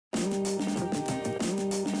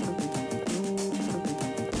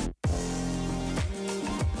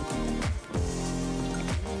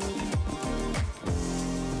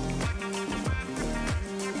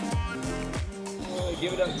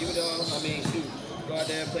give it all. I mean, shoot, go out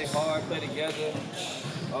there and play hard, play together.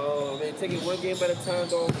 I mean, take it one game at a time.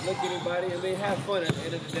 Don't look at anybody. I mean, have fun at the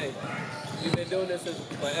end of the day. We've been doing this since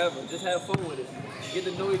forever. Just have fun with it. Get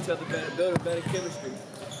to know each other better, build a better chemistry,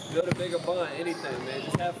 build a bigger bond, anything, man.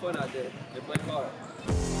 Just have fun out there and play hard.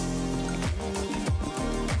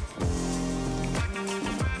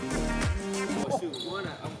 Well, shoot, one,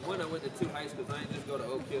 I went to 2 high schools. I didn't just go to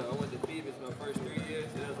Oak Hill. I went to Phoenix my first 3 years.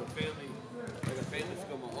 And it was a family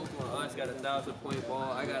school. My uncle, my aunt's got a 1,000-point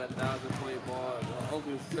ball. I got a 1,000-point ball. My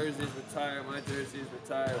uncle's jersey's retired. My jersey's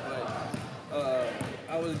retired. But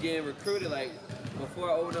I was getting recruited like before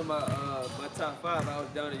I opened up my top 5. I was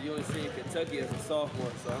down at UNC in Kentucky as a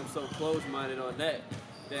sophomore. So I'm so close-minded on that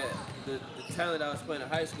the talent I was playing in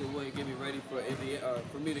high school wouldn't get me ready for Indiana,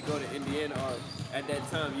 for me to go to Indiana or at that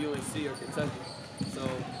time UNC or Kentucky. So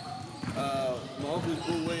my uncle's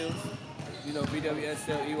Boo Williams, you know,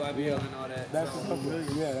 BWSL, EYBL and all that. That's so,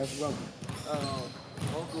 yeah, that's lovely.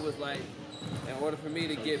 My uncle was like, in order for me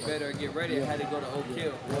to get better or get ready, I had to go to Oak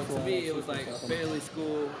Hill. Well, to me, it was like a family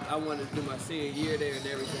school. I wanted to do my senior year there and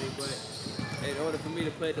everything, but in order for me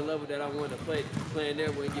to play at the level that I wanted to play, playing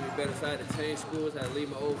there wouldn't give me better. So I had to change schools, had to leave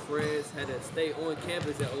my old friends, had to stay on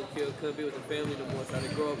campus at Oak Hill, couldn't be with the family no more. So I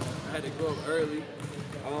had to grow up early.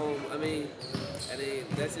 I mean,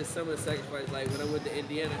 that's just some of the sacrifices. Like when I went to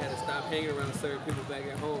Indiana, I had to stop hanging around certain people back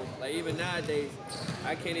at home. Like even nowadays,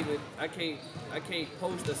 I can't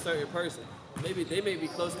post a certain person. Maybe they may be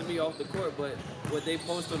close to me off the court, but what they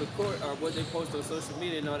post on the court or what they post on social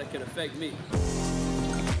media and all that can affect me.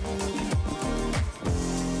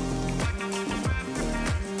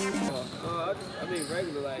 I mean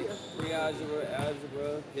regular, like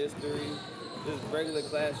pre-algebra, history, just regular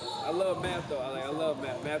classes. I love math though. I love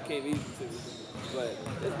math. Math came easy to me. But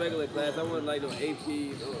it's regular class. I wasn't like no AP,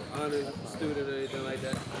 no honors student or anything like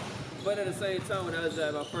that. But at the same time, when I was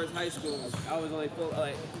at my first high school, I was only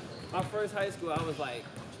my first high school, I was like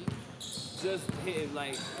just hitting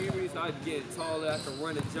like puberty, so I was getting taller. I could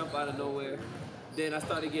run and jump out of nowhere. Then I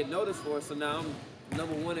started getting noticed for it, so now I'm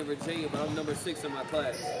 #1 in Virginia, but I'm #6 in my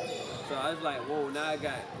class. So I was like, whoa, now I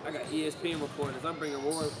got ESPN reporters. I'm bringing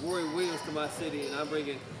Roy Williams to my city, and I'm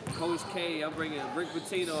bringing Coach K, I'm bringing Rick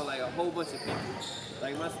Pitino, like a whole bunch of people.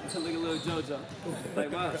 Like look at little JoJo.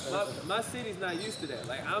 Like my city's not used to that.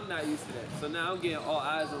 Like I'm not used to that. So now I'm getting all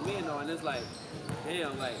eyes on me and all, and it's like,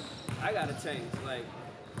 damn, like I gotta change. Like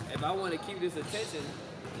if I want to keep this attention,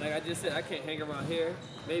 like I just said, I can't hang around here.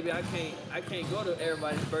 Maybe I can't go to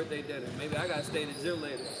everybody's birthday dinner. Maybe I gotta stay in the gym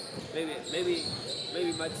later.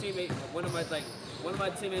 Maybe my teammate, one of my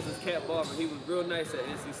teammates was Cat Barber. He was real nice at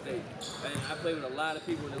NC State, and I played with a lot of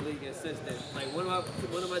people in the league. And since then, like one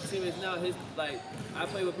of my teammates now, I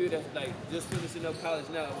play with people that's like just finishing up college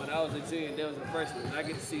now. When I was a junior, and they was a freshman, and I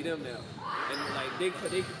get to see them now. And like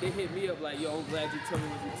they hit me up like, yo, I'm glad you told me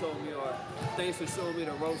what you told me, or thanks for showing me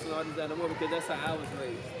the ropes and all this and more, because that's how I was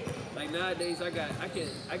raised. Like nowadays, I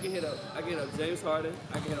can hit up James Harden,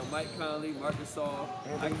 I can hit up Mike Conley, Marcus Saul,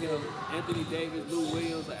 I can hit up Anthony Davis, Lou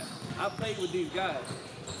Williams. Like, I played with these guys,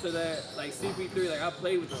 so that like CP3, like I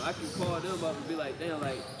played with them. I can call them up and be like, damn,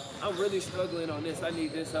 like I'm really struggling on this. I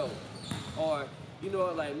need this help, or you know,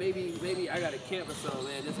 like maybe I got a camp or something,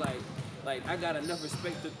 man. It's like I got enough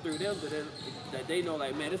respect through them that they know,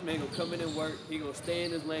 like, man, this man gonna come in and work. He gonna stay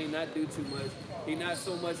in his lane, not do too much. He not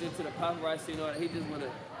so much into the paparazzi and all that. He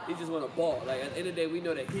just wanna ball. Like at the end of the day, we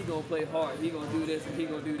know that he gonna play hard. He gonna do this and he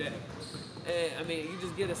gonna do that. And I mean, you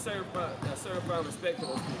just get a certified respect for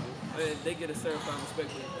those people, and they get a certified respect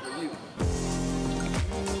for you.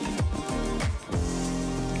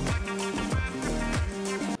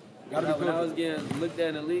 When I was getting looked at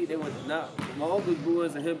in the league, they went to not. My uncle's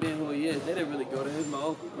boys and him being who he is, they didn't really go to him. My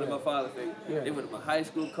uncle, my father figure. Yeah. They went to my high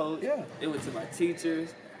school coach. Yeah. They went to my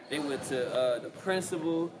teachers. They went to the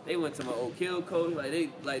principal. They went to my Oak Hill coach.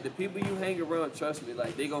 Like the people you hang around, trust me,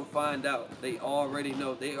 like they gonna find out. They already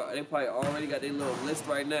know. They probably already got their little list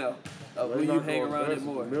right now of who you hang around and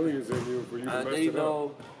more. Millions in you for you to mess they it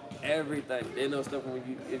know up. Everything. They know stuff when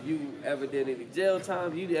if you ever did any jail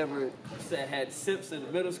time, you ever had sips in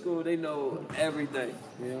the middle school, they know everything.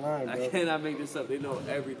 You're lying, bro. I cannot make this up. They know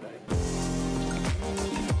everything.